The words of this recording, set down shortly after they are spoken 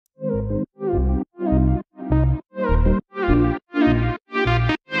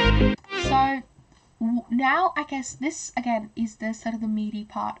now I guess this again is the sort of the meaty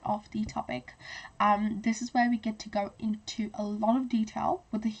part of the topic. This is where we get to go into a lot of detail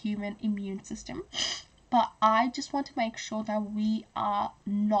with the human immune system, but I just want to make sure that we are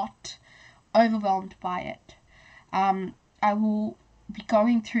not overwhelmed by it. I will be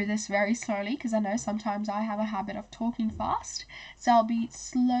going through this very slowly because I know sometimes I have a habit of talking fast, so I'll be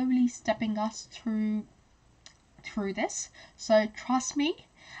slowly stepping us through this, so trust me.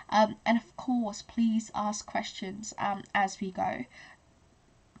 And of course, please ask questions as we go.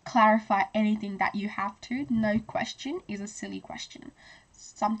 Clarify anything that you have to. No question is a silly question.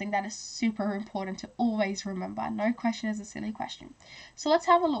 Something that is super important to always remember. No question is a silly question. So let's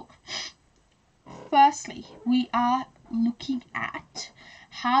have a look. Firstly, we are looking at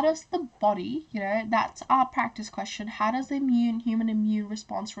how does the body, that's our practice question, how does the human immune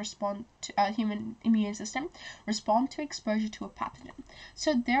system respond to exposure to a pathogen?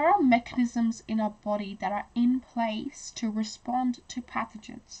 So there are mechanisms in our body that are in place to respond to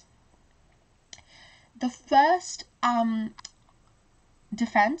pathogens. The first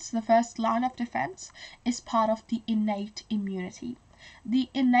line of defense is part of the innate immunity. The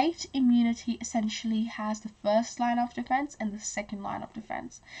innate immunity essentially has the first line of defense and the second line of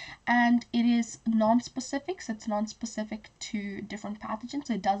defense, and it is non-specific, so it's non-specific to different pathogens,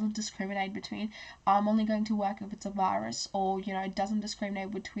 so it doesn't discriminate between I'm only going to work if it's a virus, or it doesn't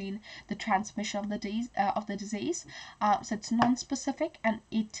discriminate between the transmission of the disease. So it's non-specific, and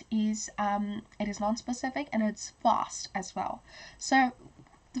it is non-specific, and it's fast as well. So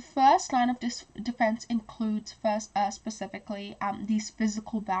the first line of defense includes specifically these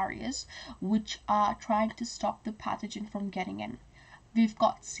physical barriers, which are trying to stop the pathogen from getting in. We've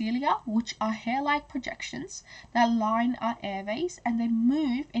got cilia, which are hair-like projections that line our airways, and they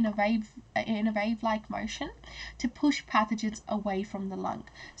move in a wave-like motion to push pathogens away from the lung.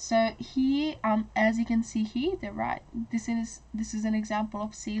 So here, as you can see here, this is an example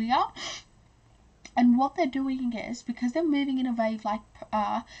of cilia. And what they're doing is, because they're moving in a wave-like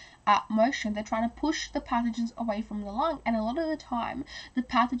motion, they're trying to push the pathogens away from the lung, and a lot of the time the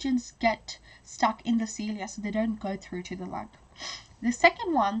pathogens get stuck in the cilia, so they don't go through to the lung. The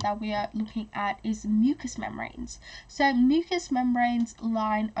second one that we are looking at is mucous membranes. So mucous membranes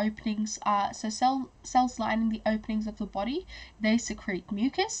line openings, so cells lining the openings of the body, they secrete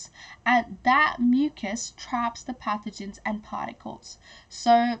mucus, and that mucus traps the pathogens and particles.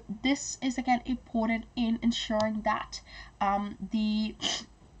 So this is again important in ensuring that the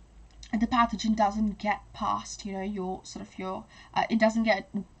pathogen doesn't get past, it doesn't get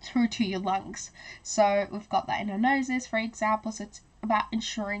through to your lungs. So we've got that in our noses, for example. So it's about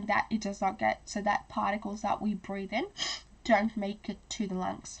ensuring that it does not get, so that particles that we breathe in don't make it to the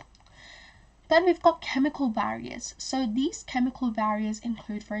lungs. Then we've got chemical barriers. So these chemical barriers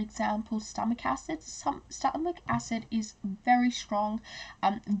include, for example, stomach acid. Stomach acid is very strong,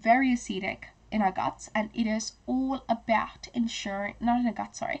 very acidic in our guts, and it is all about ensuring, not in our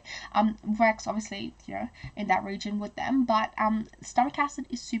guts, sorry, works obviously, in that region with them, but stomach acid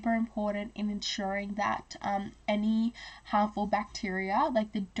is super important in ensuring that any harmful bacteria,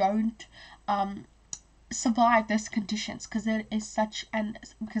 like, they don't survive those conditions, because it is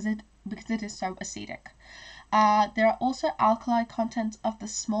because it is so acidic. There are also alkali contents of the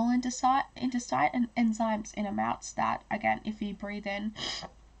small intestine and enzymes in our mouths that, again, if we breathe in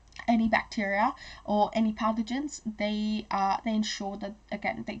any bacteria or any pathogens, they ensure that,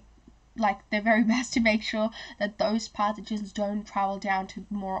 again, they're very best to make sure that those pathogens don't travel down to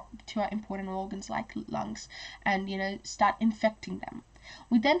our important organs like lungs and start infecting them.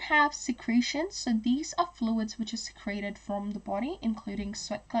 We then have secretions. So these are fluids which are secreted from the body, including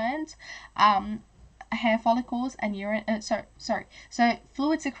sweat glands, hair follicles, and urine. So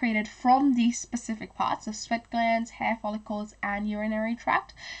fluids secreted from these specific parts of sweat glands, hair follicles, and urinary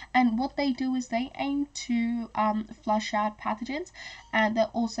tract. And what they do is they aim to flush out pathogens, and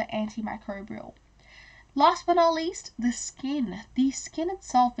they're also antimicrobial. Last but not least, the skin. The skin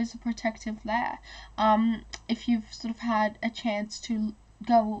itself is a protective layer. If you've sort of had a chance to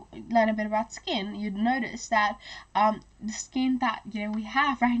go learn a bit about skin, you'd notice that the skin that we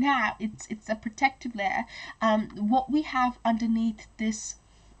have right now, it's a protective layer. What we have underneath this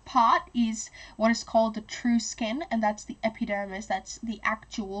part is what is called the true skin, and that's the epidermis. That's the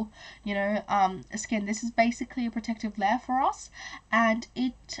actual skin. This is basically a protective layer for us, and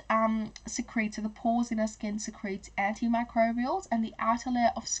it secretes, so the pores in our skin secretes antimicrobials, and the outer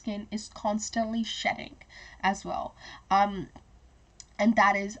layer of skin is constantly shedding as well. And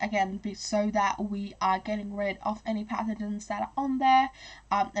that is, again, so that we are getting rid of any pathogens that are on there,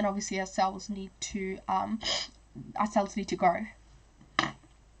 and obviously our cells need to grow.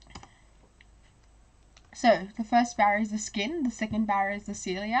 So the first barrier is the skin, the second barrier is the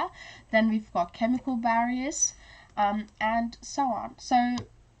cilia, then we've got chemical barriers, and so on. So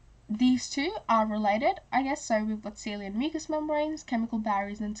these two are related, I guess. So we've got cilia and mucous membranes, chemical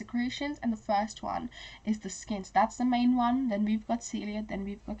barriers and secretions, and the first one is the skin. So that's the main one. Then we've got cilia, then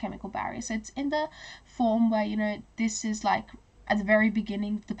we've got chemical barriers. So it's in the form where, you know, this is like at the very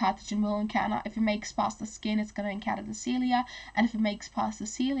beginning the pathogen will encounter. If it makes past the skin, it's going to encounter the cilia, and if it makes past the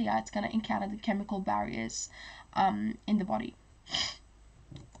cilia, it's going to encounter the chemical barriers in the body.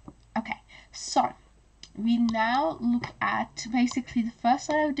 Okay, so we now look at basically the first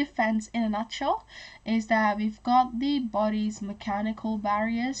line of defense in a nutshell is that we've got the body's mechanical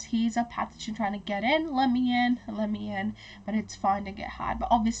barriers. Here's a pathogen trying to get in, let me in, but it's finding it hard. But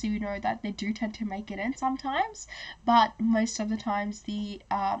obviously we know that they do tend to make it in sometimes, but most of the times the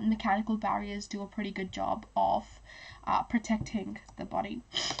mechanical barriers do a pretty good job of protecting the body.